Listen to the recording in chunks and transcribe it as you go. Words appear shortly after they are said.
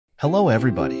Hello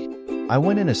everybody. I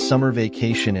went in a summer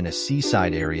vacation in a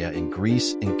seaside area in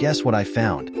Greece and guess what I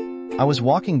found? I was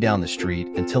walking down the street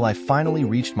until I finally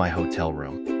reached my hotel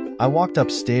room. I walked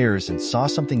upstairs and saw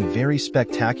something very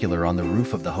spectacular on the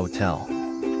roof of the hotel.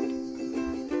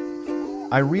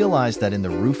 I realized that in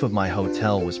the roof of my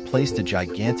hotel was placed a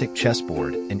gigantic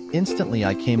chessboard, and instantly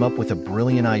I came up with a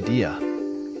brilliant idea.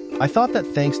 I thought that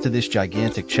thanks to this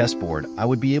gigantic chessboard, I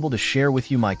would be able to share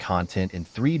with you my content in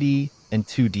 3D and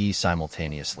 2D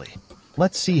simultaneously.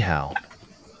 Let's see how.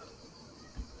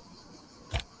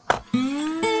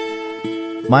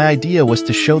 My idea was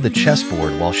to show the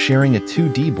chessboard while sharing a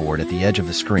 2D board at the edge of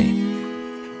the screen.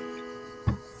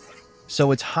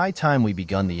 So it's high time we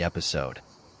begun the episode,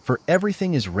 for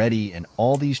everything is ready and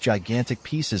all these gigantic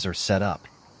pieces are set up.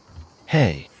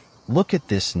 Hey, look at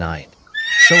this knight.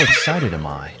 So excited am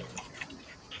I.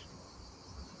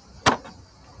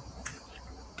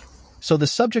 So the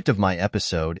subject of my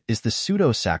episode is the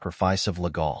pseudo sacrifice of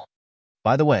Legall.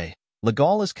 By the way,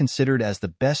 Legall is considered as the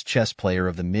best chess player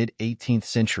of the mid-18th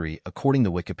century according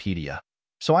to Wikipedia,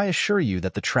 so I assure you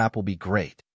that the trap will be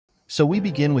great. So we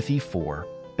begin with e4,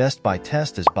 best by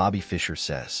test as Bobby Fischer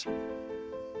says.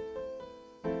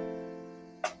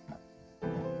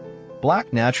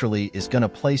 Black naturally is going to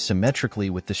play symmetrically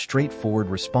with the straightforward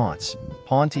response,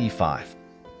 pawn to e5.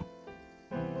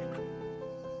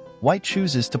 White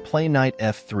chooses to play knight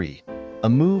f3, a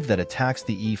move that attacks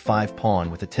the e5 pawn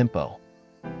with a tempo.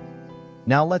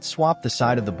 Now let's swap the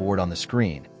side of the board on the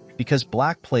screen, because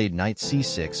black played knight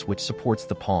c6, which supports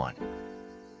the pawn.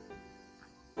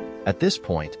 At this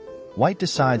point, white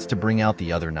decides to bring out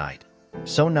the other knight,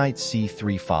 so knight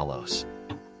c3 follows.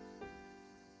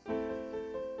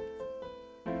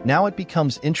 Now it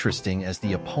becomes interesting as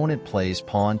the opponent plays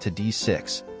pawn to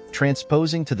d6,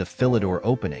 transposing to the Philidor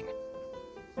opening.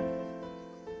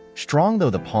 Strong though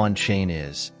the pawn chain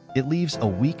is, it leaves a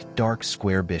weak dark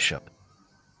square bishop.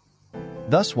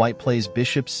 Thus white plays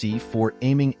bishop c4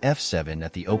 aiming f7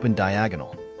 at the open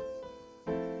diagonal.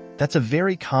 That's a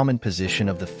very common position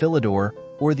of the Philidor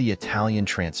or the Italian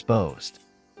transposed.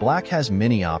 Black has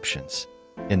many options.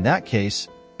 In that case,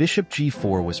 bishop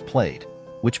g4 was played,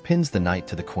 which pins the knight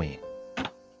to the queen.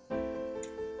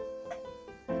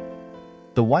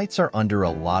 The whites are under a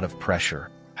lot of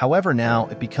pressure. However, now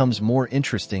it becomes more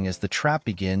interesting as the trap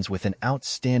begins with an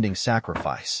outstanding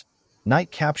sacrifice. Knight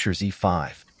captures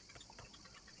e5.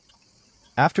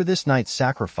 After this knight's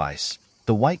sacrifice,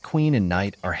 the white queen and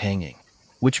knight are hanging,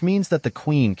 which means that the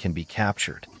queen can be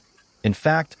captured. In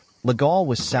fact, Legall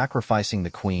was sacrificing the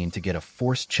queen to get a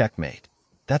forced checkmate.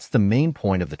 That's the main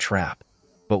point of the trap.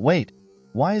 But wait,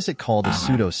 why is it called a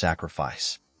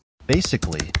pseudo-sacrifice?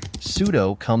 Basically,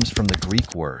 pseudo comes from the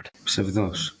Greek word.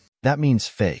 Ψευδός. That means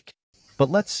fake.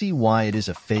 But let's see why it is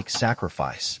a fake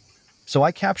sacrifice. So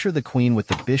I capture the queen with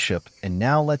the bishop, and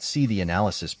now let's see the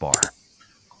analysis bar.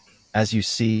 As you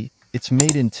see, it's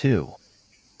made in two.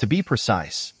 To be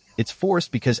precise, it's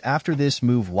forced because after this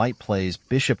move white plays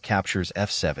bishop captures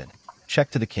f7,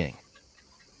 check to the king.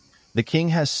 The king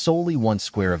has solely one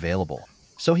square available,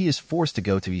 so he is forced to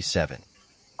go to e7.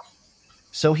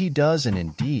 So he does, and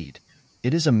indeed,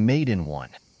 it is a mate in one.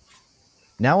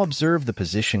 Now observe the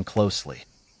position closely.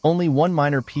 Only one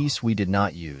minor piece we did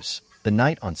not use, the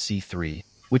knight on c3,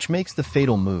 which makes the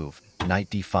fatal move,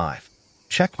 knight d5.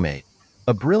 Checkmate.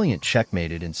 A brilliant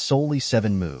checkmated in solely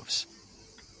 7 moves.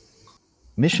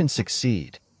 Mission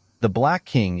succeed. The black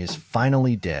king is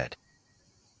finally dead.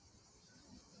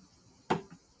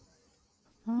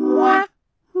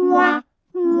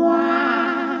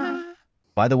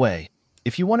 By the way,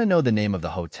 if you want to know the name of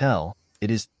the hotel,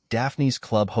 it is Daphne's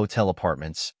Club Hotel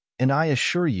Apartments, and I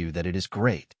assure you that it is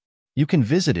great. You can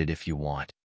visit it if you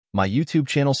want. My YouTube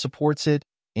channel supports it,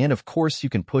 and of course you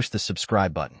can push the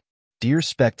subscribe button. Dear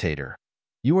spectator,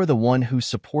 you are the one who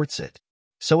supports it,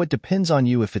 so it depends on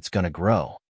you if it's gonna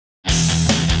grow.